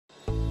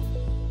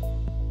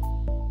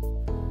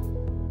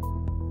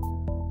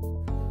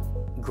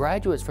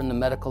Graduates from the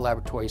medical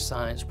laboratory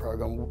science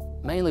program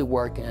mainly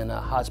work in a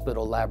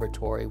hospital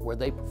laboratory where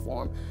they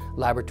perform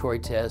laboratory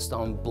tests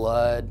on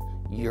blood,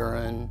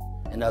 urine,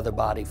 and other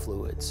body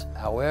fluids.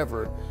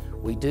 However,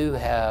 we do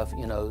have,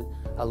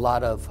 a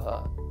lot of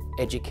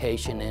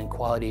education in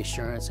quality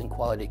assurance and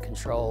quality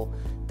control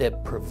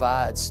that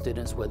provides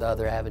students with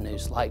other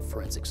avenues like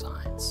forensic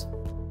science.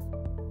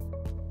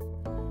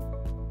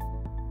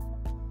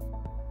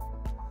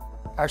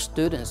 Our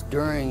students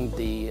during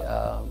the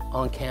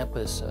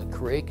on-campus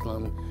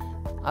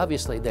curriculum,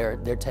 obviously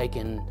they're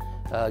taking,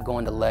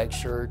 going to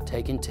lecture,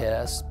 taking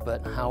tests,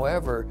 but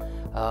however,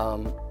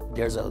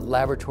 there's a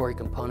laboratory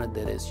component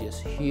that is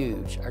just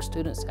huge. Our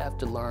students have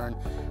to learn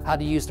how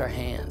to use their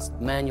hands,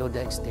 manual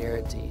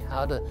dexterity,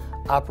 how to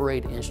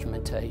operate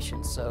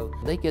instrumentation. So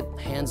they get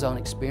hands-on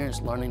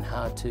experience learning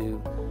how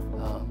to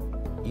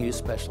use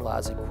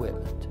specialized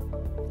equipment.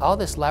 All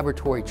this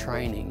laboratory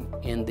training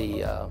in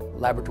the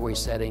laboratory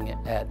setting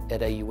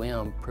at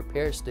AUM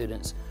prepares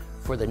students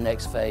for the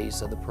next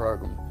phase of the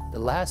program. The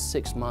last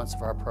 6 months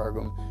of our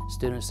program,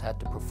 students have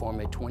to perform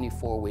a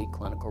 24-week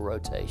clinical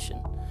rotation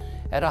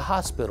at a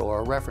hospital or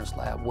a reference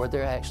lab where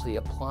they're actually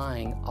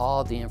applying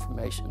all the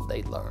information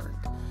they learned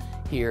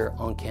here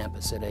on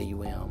campus at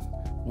AUM.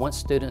 Once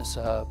students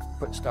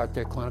start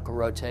their clinical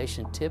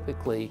rotation,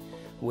 typically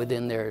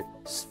within their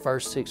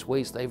first 6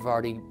 weeks, they've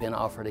already been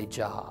offered a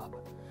job.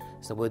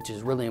 So, which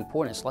is really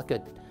important. It's like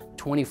a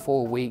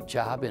 24-week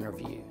job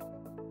interview.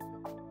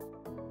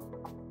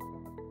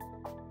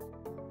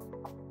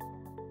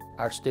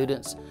 Our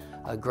students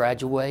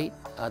graduate,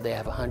 they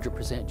have a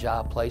 100%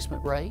 job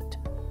placement rate.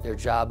 There are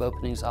job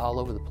openings all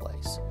over the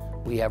place.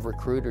 We have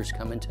recruiters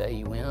coming to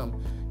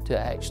AUM to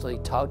actually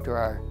talk to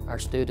our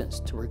students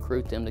to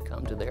recruit them to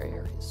come to their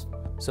areas.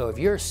 So if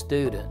you're a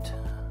student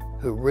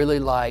who really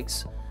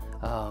likes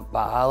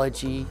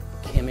biology,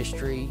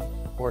 chemistry,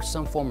 or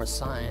some form of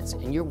science,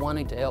 and you're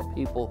wanting to help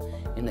people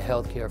in the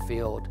healthcare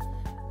field,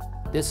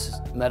 this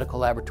medical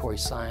laboratory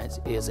science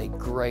is a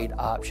great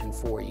option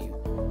for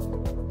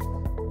you.